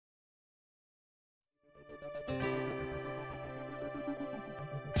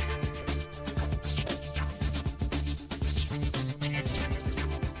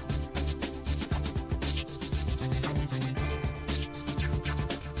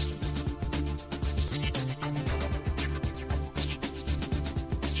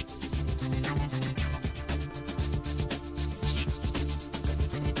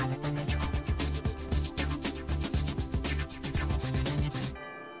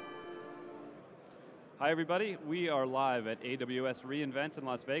Hi everybody, we are live at AWS reInvent in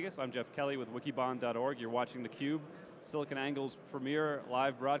Las Vegas. I'm Jeff Kelly with wikibon.org. You're watching theCUBE, SiliconANGLE's premier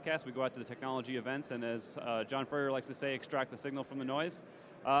live broadcast. We go out to the technology events and as John Furrier likes to say, extract the signal from the noise.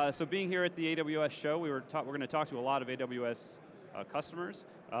 So being here at the AWS show, we're going to talk to a lot of AWS customers,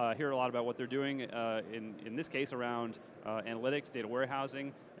 hear a lot about what they're doing, in this case around analytics, data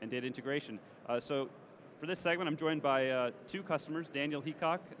warehousing, and data integration. So for this segment, I'm joined by two customers, Daniel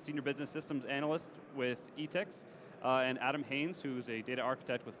Heacock, Senior Business Systems Analyst with Etix, and Adam Haines, who's a data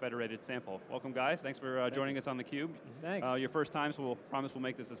architect with Federated Sample. Welcome guys, thanks for joining us on theCUBE. Thanks. Your first time, so we'll promise we'll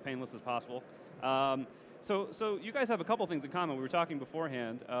make this as painless as possible. So you guys have a couple things in common. We were talking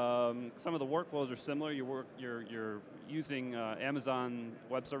beforehand. Some of the workflows are similar. You're using Amazon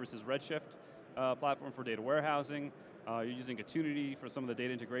Web Services Redshift platform for data warehousing. You're using Attunity for some of the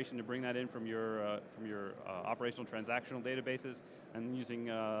data integration to bring that in from your operational transactional databases, and using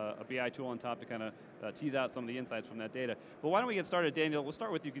a BI tool on top to kind of tease out some of the insights from that data. But why don't we get started, Daniel? We'll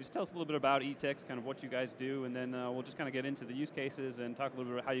start with you. Can you just tell us a little bit about Etix, kind of what you guys do, and then we'll just kind of get into the use cases and talk a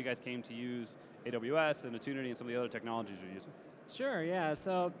little bit about how you guys came to use AWS and Attunity and some of the other technologies you're using. Sure, yeah.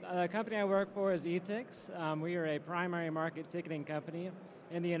 So the company I work for is Etix. We are a primary market ticketing company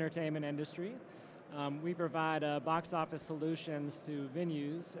in the entertainment industry. We provide box office solutions to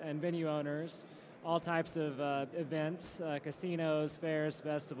venues and venue owners, all types of events, casinos, fairs,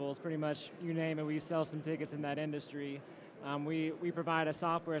 festivals, pretty much you name it, we sell some tickets in that industry. We provide a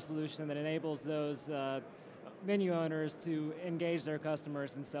software solution that enables those venue owners to engage their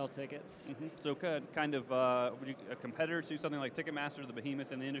customers and sell tickets. Mm-hmm. So kind of, would you a competitor to something like Ticketmaster, the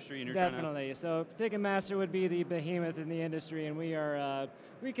behemoth in the industry? And you're Definitely, so Ticketmaster would be the behemoth in the industry, and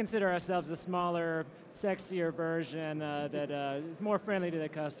we consider ourselves a smaller, sexier version that is more friendly to the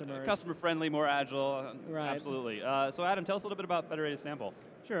customers. Customer friendly, more agile, right. Absolutely. So Adam, tell us a little bit about Federated Sample.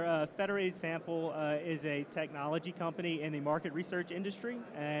 Sure, Federated Sample is a technology company in the market research industry,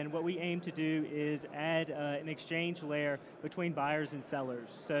 and what we aim to do is add an exchange layer between buyers and sellers.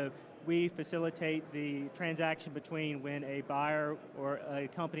 So we facilitate the transaction between when a buyer or a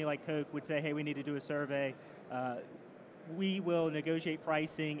company like Coke would say, hey, we need to do a survey. We will negotiate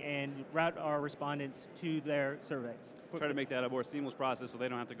pricing and route our respondents to their survey. Try to make that a more seamless process so they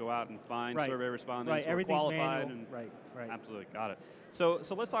don't have to go out and find survey respondents who are qualified. And right. Absolutely, got it. So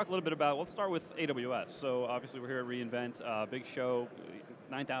let's talk a little bit about, let's start with AWS. So obviously we're here at reInvent, big show,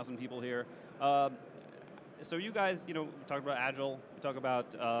 9,000 people here. So you guys, we talk about Agile, we talk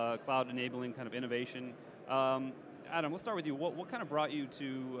about cloud enabling kind of innovation. Adam, let's start with you. What kind of brought you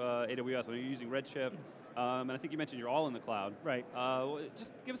to AWS? Are you using Redshift? And I think you mentioned you're all in the cloud. Right.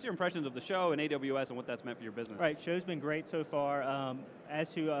 Just give us your impressions of the show and AWS and what that's meant for your business. Right, show's been great so far. As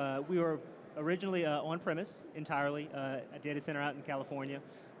to, we were originally on-premise entirely, a data center out in California,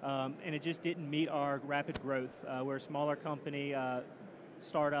 and it just didn't meet our rapid growth. We're a smaller company,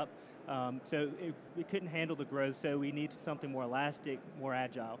 startup, so we couldn't handle the growth, so we needed something more elastic, more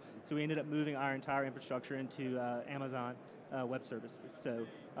agile. So we ended up moving our entire infrastructure into Amazon Web Services. So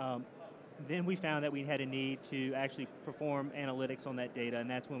then we found that we had a need to actually perform analytics on that data, and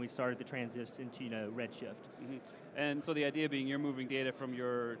that's when we started the transition to Redshift. Mm-hmm. And so the idea being you're moving data from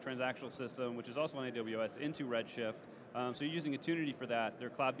your transactional system, which is also on AWS, into Redshift. So you're using Attunity for that, their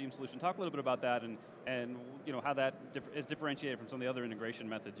Cloud Beam solution. Talk a little bit about that and how that is differentiated from some of the other integration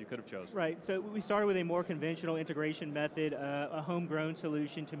methods you could have chosen. Right, so we started with a more conventional integration method, a homegrown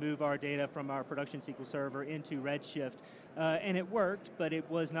solution to move our data from our production SQL Server into Redshift. And it worked, but it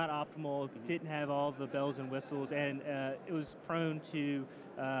was not optimal, didn't have all the bells and whistles, and it was prone to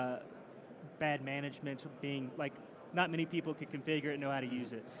bad management, being like not many people could configure it and know how to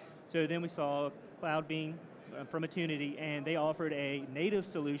use it. So then we saw Cloud Beam from Attunity, and they offered a native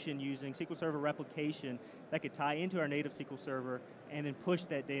solution using SQL Server replication that could tie into our native SQL Server and then push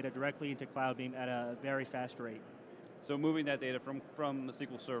that data directly into Cloud Beam at a very fast rate. So moving that data from the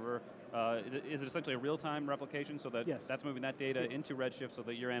SQL Server, is it essentially a real-time replication so that that's moving that data into Redshift so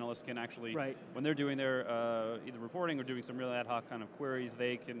that your analysts can actually, when they're doing their either reporting or doing some real ad hoc kind of queries,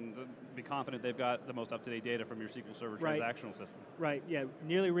 they can be confident they've got the most up-to-date data from your SQL Server transactional system? Right, yeah,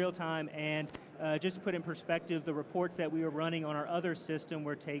 nearly real-time, and just to put in perspective, the reports that we were running on our other system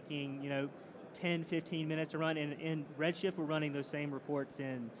were taking 10, 15 minutes to run, and in Redshift we're running those same reports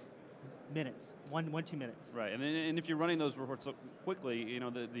in minutes, 2 minutes. Right, and if you're running those reports so quickly,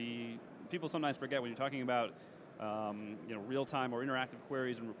 the people sometimes forget when you're talking about real-time or interactive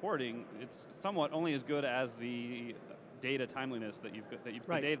queries and reporting, it's somewhat only as good as the data timeliness that you've got,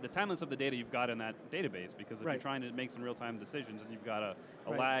 the timeliness of the data you've got in that database, because if you're trying to make some real-time decisions and you've got a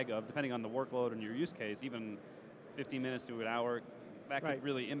lag of, depending on the workload and your use case, even 15 minutes to an hour that could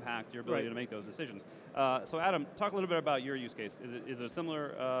really impact your ability to make those decisions. So Adam, talk a little bit about your use case. Is it a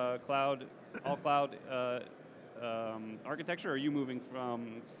similar cloud, all cloud architecture, or are you moving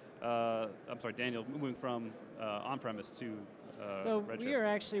from, I'm sorry, Daniel, moving from on-premise to So Redshift? we are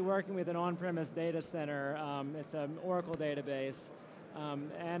actually working with an on-premise data center. It's an Oracle database.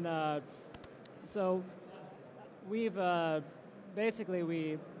 So we've, basically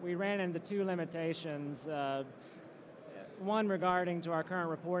we ran into two limitations. One regarding to our current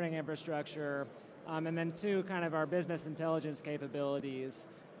reporting infrastructure, and then two, kind of our business intelligence capabilities.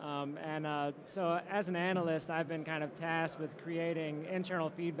 So as an analyst, I've been kind of tasked with creating internal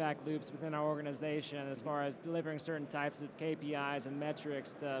feedback loops within our organization as far as delivering certain types of KPIs and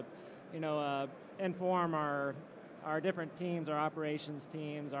metrics to, inform our different teams, our operations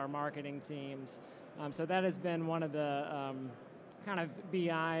teams, our marketing teams. So that has been one of the kind of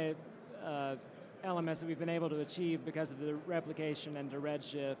BI elements that we've been able to achieve because of the replication into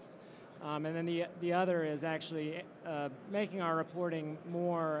Redshift. And then the other is actually making our reporting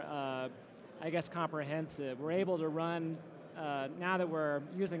more, I guess, comprehensive. We're able to run, now that we're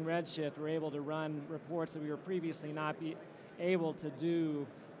using Redshift, we're able to run reports that we were previously not able to do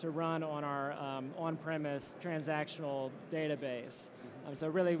to run on our on-premise transactional database. So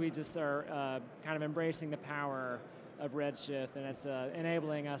really we just are kind of embracing the power of Redshift, and it's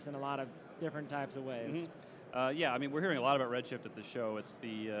enabling us in a lot of different types of ways. Yeah, I mean, we're hearing a lot about Redshift at the show. It's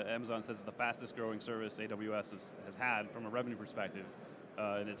the, Amazon says it's the fastest growing service AWS has had from a revenue perspective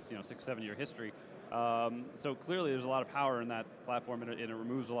in its 6-7 year history. So clearly there's a lot of power in that platform, and it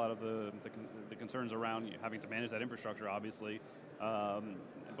removes a lot of the concerns around having to manage that infrastructure, obviously.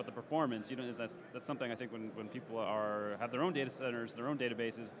 But the performance, that's something I think when people have their own data centers, their own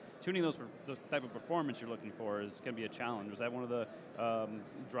databases, tuning those for the type of performance you're looking for can be a challenge. Was that one of the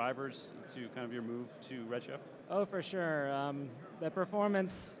drivers to kind of your move to Redshift? Oh, for sure. The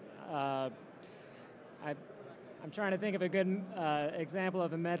performance, I'm trying to think of a good example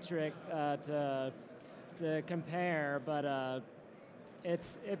of a metric to compare, but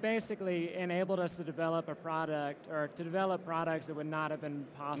it basically enabled us to develop a product, or to develop products that would not have been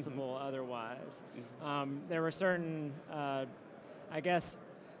possible otherwise. There were certain, I guess,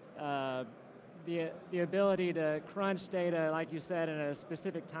 the ability to crunch data, like you said, in a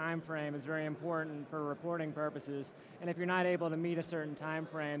specific time frame is very important for reporting purposes. And if you're not able to meet a certain time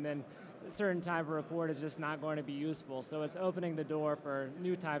frame, then a certain type of report is just not going to be useful. So it's opening the door for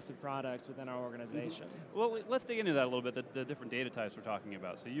new types of products within our organization. Well, let's dig into that a little bit, the different data types we're talking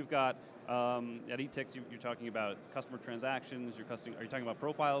about. So you've got, at Etix, you're talking about customer transactions, are you talking about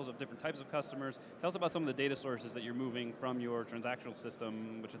profiles of different types of customers? Tell us about some of the data sources that you're moving from your transactional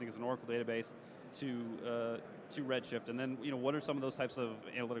system, which I think is an Oracle database, to Redshift, and then what are some of those types of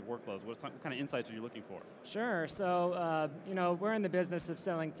analytic workloads? What kind of insights are you looking for? Sure. So we're in the business of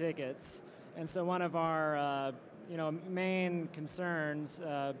selling tickets, and so one of our main concerns,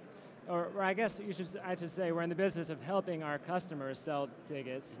 or I guess I should say, we're in the business of helping our customers sell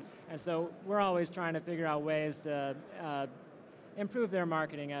tickets, and so we're always trying to figure out ways to improve their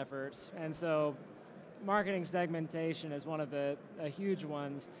marketing efforts, and so marketing segmentation is one of the huge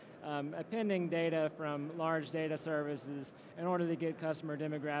ones. Appending data from large data services in order to get customer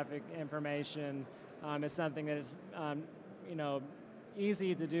demographic information is something that is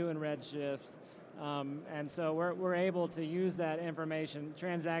easy to do in Redshift. And so we're able to use that information,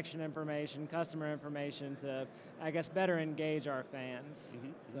 transaction information, customer information to, I guess, better engage our fans.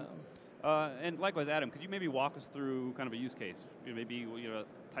 So. And likewise, Adam, could you maybe walk us through kind of a use case? Maybe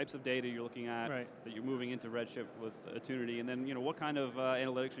types of data you're looking at that you're moving into Redshift with Attunity, and then what kind of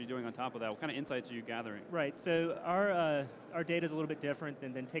analytics are you doing on top of that? What kind of insights are you gathering? Right. So our data is a little bit different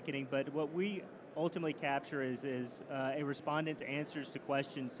than ticketing, but what we ultimately capture is a respondent's answers to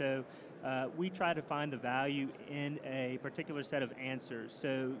questions. So we try to find the value in a particular set of answers.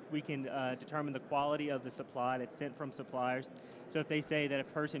 So we can determine the quality of the supply that's sent from suppliers. So if they say that a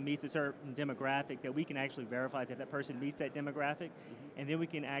person meets a certain demographic, that we can actually verify that that person meets that demographic, and then we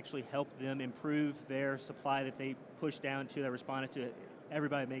can actually help them improve their supply that they push down to their respondent to.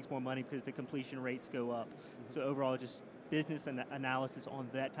 Everybody makes more money because the completion rates go up. So overall, just business analysis on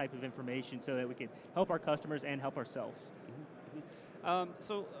that type of information so that we can help our customers and help ourselves.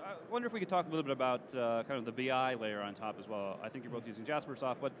 So I wonder if we could talk a little bit about kind of the BI layer on top as well. I think you're both using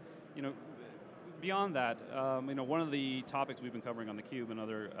Jaspersoft, but beyond that, one of the topics we've been covering on theCUBE and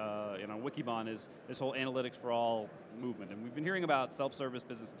other, Wikibon is this whole analytics for all movement. And we've been hearing about self-service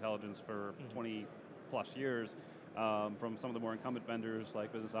business intelligence for 20 plus years from some of the more incumbent vendors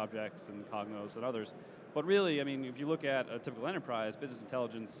like Business Objects and Cognos and others. But really, I mean, if you look at a typical enterprise, business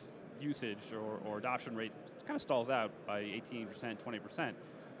intelligence usage or adoption rate kind of stalls out by 18%,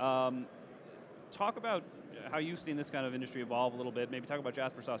 20%. Talk about how you've seen this kind of industry evolve a little bit, maybe talk about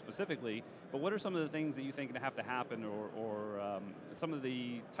Jaspersoft specifically, but what are some of the things that you think have to happen or some of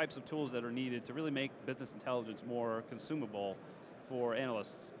the types of tools that are needed to really make business intelligence more consumable for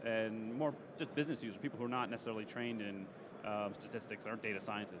analysts and more just business users, people who are not necessarily trained in statistics, aren't data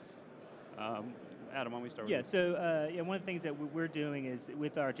scientists? Adam, why don't we start with you? So one of the things that we're doing is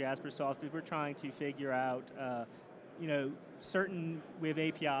with our Jaspersoft is we're trying to figure out we have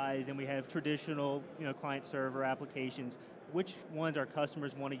APIs and we have traditional, client-server applications. Which ones our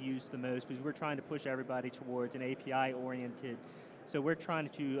customers want to use the most? Because we're trying to push everybody towards an API-oriented. So we're trying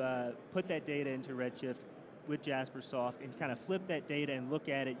to put that data into Redshift with Jaspersoft and kind of flip that data and look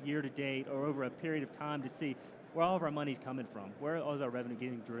at it year to date or over a period of time to see where all of our money's coming from, where all is our revenue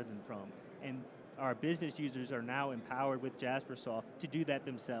getting driven from. And our business users are now empowered with Jaspersoft to do that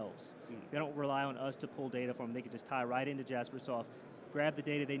themselves. They don't rely on us to pull data from them. They can just tie right into Jaspersoft, grab the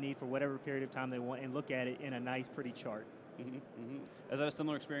data they need for whatever period of time they want, and look at it in a nice, pretty chart. Is that a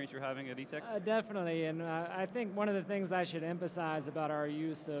similar experience you're having at Etix? Definitely, and I think one of the things I should emphasize about our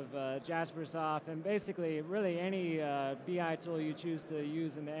use of Jaspersoft, and basically really any BI tool you choose to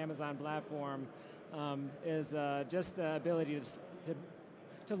use in the Amazon platform, is just the ability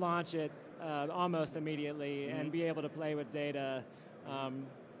to launch it almost immediately and be able to play with data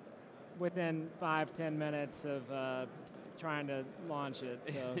within 5-10 minutes of trying to launch it.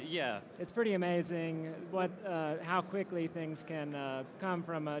 So yeah, it's pretty amazing how quickly things can come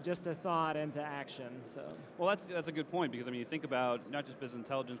from just a thought into action. So well, that's a good point, because I mean, you think about not just business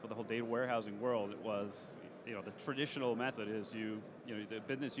intelligence, but the whole data warehousing world. It was the traditional method is the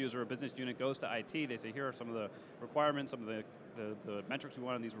business user or business unit goes to IT. They say, here are some of the requirements, some of the metrics we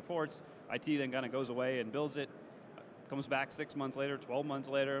want in these reports. IT then kind of goes away and builds it. Comes back 6 months later, 12 months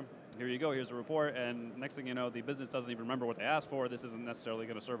later, here you go, here's the report, and next thing you know, the business doesn't even remember what they asked for, this isn't necessarily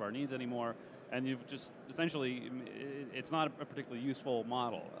going to serve our needs anymore, and you've just, essentially, it's not a particularly useful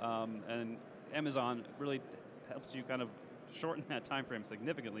model. And Amazon really helps you kind of shorten that time frame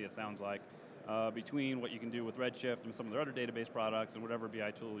significantly, it sounds like, between what you can do with Redshift and some of their other database products and whatever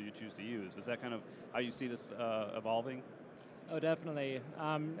BI tool you choose to use. Is that kind of how you see this evolving? Oh, definitely.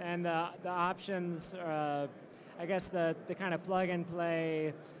 And the options, I guess the kind of plug and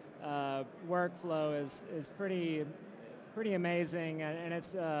play workflow is pretty amazing, and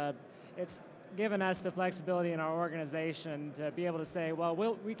it's given us the flexibility in our organization to be able to say, well,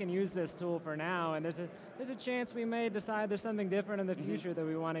 we can use this tool for now, and there's a chance we may decide there's something different in the future that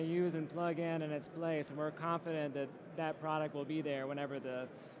we want to use and plug in its place, and we're confident that that product will be there whenever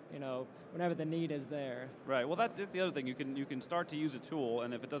the need is there. Right. Well, that's the other thing. You can start to use a tool,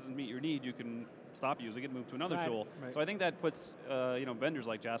 and if it doesn't meet your need, you can stop using it, move to another tool. Right. So I think that puts vendors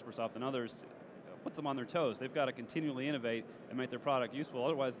like Jaspersoft and others, puts them on their toes. They've got to continually innovate and make their product useful.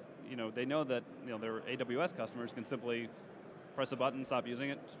 Otherwise, they know that their AWS customers can simply press a button, stop using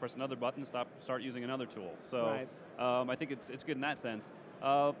it, just press another button, start using another tool. So I think it's good in that sense.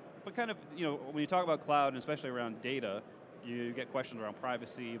 But kind of, when you talk about cloud, and especially around data, you get questions around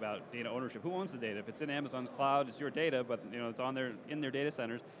privacy, about data ownership. Who owns the data? If it's in Amazon's cloud, it's your data, but it's in their data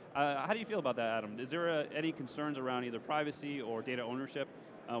centers. How do you feel about that, Adam? Is there any concerns around either privacy or data ownership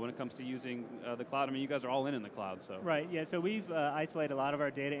when it comes to using the cloud? I mean, you guys are all in the cloud, so. Right, yeah, so we've isolated a lot of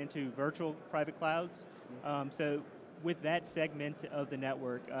our data into virtual private clouds. So with that segment of the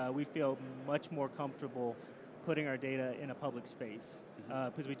network, we feel much more comfortable putting our data in a public space,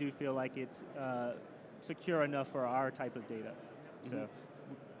 because we do feel like it's secure enough for our type of data. So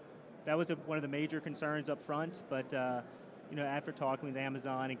that was one of the major concerns up front, but after talking with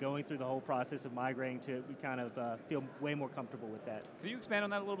Amazon and going through the whole process of migrating to it, we kind of feel way more comfortable with that. Can you expand on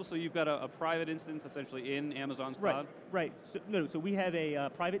that a little bit? So you've got a private instance essentially in Amazon's cloud? Right. So we have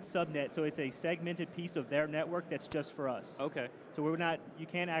a private subnet, so it's a segmented piece of their network that's just for us. Okay. So you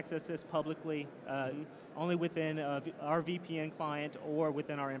can't access this publicly, only within our VPN client or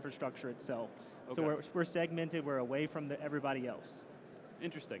within our infrastructure itself. Okay. So we're segmented, we're away from everybody else.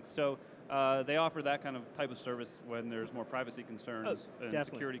 Interesting. So they offer that kind of type of service when there's more privacy concerns and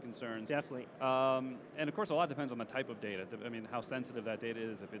security concerns. Definitely. And of course, a lot depends on the type of data. I mean, how sensitive that data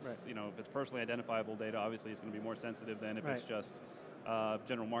is. If it's if it's personally identifiable data, obviously it's going to be more sensitive than if it's just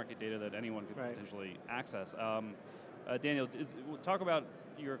general market data that anyone could potentially access. Daniel, talk about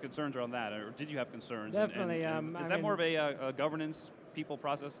your concerns around that, or did you have concerns? Definitely. Is that more of a governance, people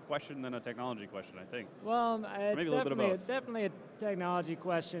process question than a technology question, I think? Well, it's definitely a technology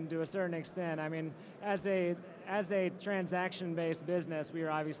question to a certain extent. I mean, as a transaction-based business, we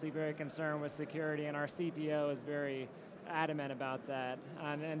are obviously very concerned with security, and our CTO is very adamant about that.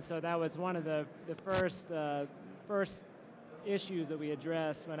 And so that was one of the first issues that we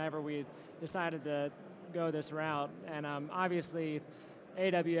addressed whenever we decided to go this route. And obviously,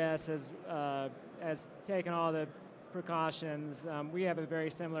 AWS has taken all the precautions. We have a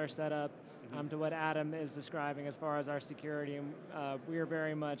very similar setup to what Adam is describing as far as our security, and we are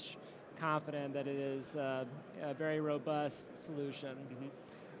very much confident that it is a very robust solution.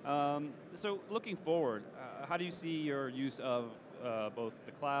 So looking forward, how do you see your use of both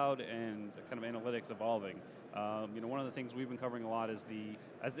the cloud and kind of analytics evolving? One of the things we've been covering a lot is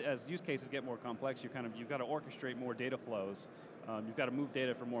as use cases get more complex, you've got to orchestrate more data flows. You've got to move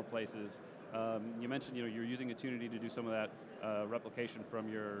data from more places. You mentioned you're using Attunity to do some of that replication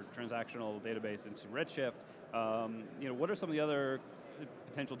from your transactional database into Redshift. What are some of the other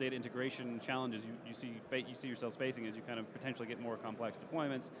potential data integration challenges you see yourselves facing as you kind of potentially get more complex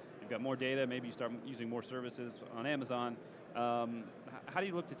deployments? You've got more data, maybe you start using more services on Amazon. How do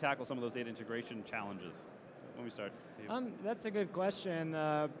you look to tackle some of those data integration challenges? When we start? That's a good question.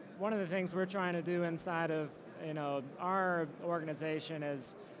 One of the things we're trying to do inside of our organization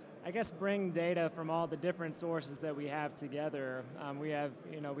is, I guess, bring data from all the different sources that we have together. We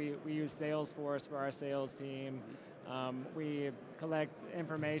use Salesforce for our sales team. We collect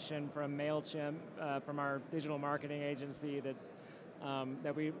information from MailChimp, from our digital marketing agency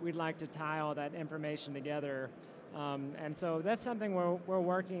that we'd like to tie all that information together. And so that's something we're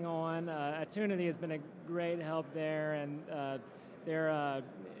working on. Attunity has been a great help there, and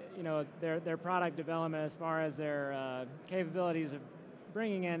their product development as far as their capabilities of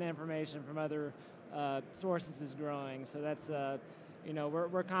bringing in information from other sources is growing. So that's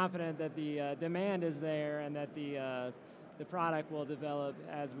we're confident that the demand is there and that the product will develop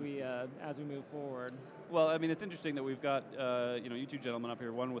as we move forward. Well, I mean, it's interesting that we've got you two gentlemen up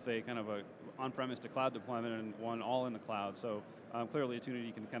here, one with a kind of a on-premise to cloud deployment and one all in the cloud. So clearly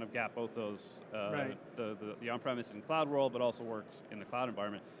Attunity can kind of gap both those, right. the on-premise and cloud world, but also works in the cloud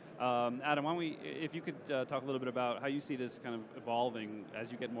environment. Adam, if you could talk a little bit about how you see this kind of evolving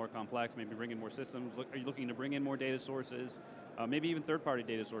as you get more complex, maybe bring in more systems. Are you looking to bring in more data sources? Maybe even third-party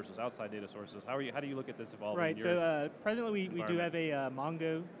data sources, outside data sources. How do you look at this evolving? Right, so presently we do have a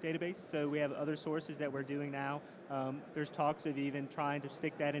Mongo database, so we have other sources that we're doing now. There's talks of even trying to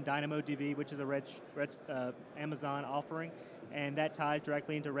stick that in DynamoDB, which is a Amazon offering, and that ties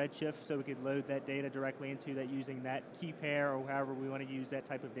directly into Redshift, so we could load that data directly into that using that key pair or however we want to use that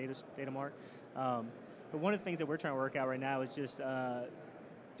type of data mart. But one of the things that we're trying to work out right now is just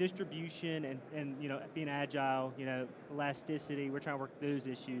distribution and being agile, elasticity. We're trying to work those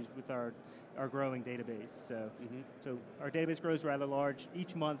issues with our growing database. So, so our database grows rather large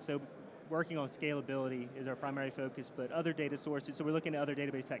each month. So working on scalability is our primary focus, but other data sources. So we're looking at other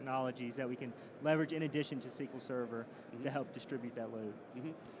database technologies that we can leverage in addition to SQL Server to help distribute that load.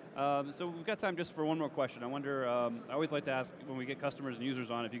 So we've got time just for one more question. I wonder, I always like to ask when we get customers and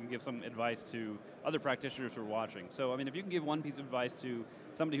users on if you can give some advice to other practitioners who are watching. So I mean, if you can give one piece of advice to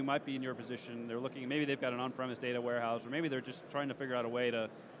somebody who might be in your position, they're looking, maybe they've got an on-premise data warehouse, or maybe they're just trying to figure out a way to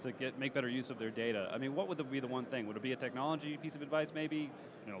make better use of their data. I mean, what would be the one thing? Would it be a technology piece of advice maybe?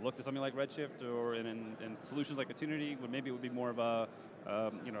 Look to something like Redshift or in solutions like Attunity? Maybe it would be more of a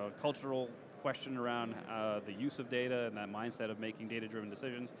cultural question around the use of data and that mindset of making data-driven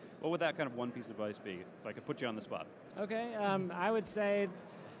decisions. What would that kind of one piece of advice be, if I could put you on the spot? Okay, I would say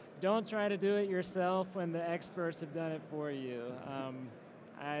don't try to do it yourself when the experts have done it for you.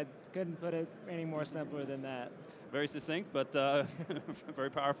 I couldn't put it any more simpler than that. Very succinct, but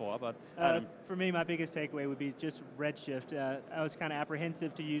very powerful. How about Adam? For me, my biggest takeaway would be just Redshift. I was kind of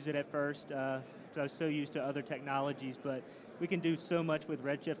apprehensive to use it at first, because I was so used to other technologies, but we can do so much with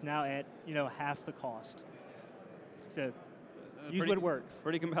Redshift now at half the cost. So use what works.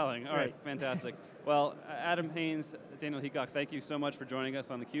 Pretty compelling. All right, fantastic. Well, Adam Haines, Daniel Heacock, thank you so much for joining us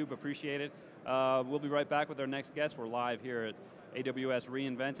on theCUBE. Appreciate it. We'll be right back with our next guest. We're live here at AWS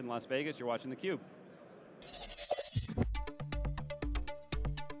reInvent in Las Vegas. You're watching theCUBE.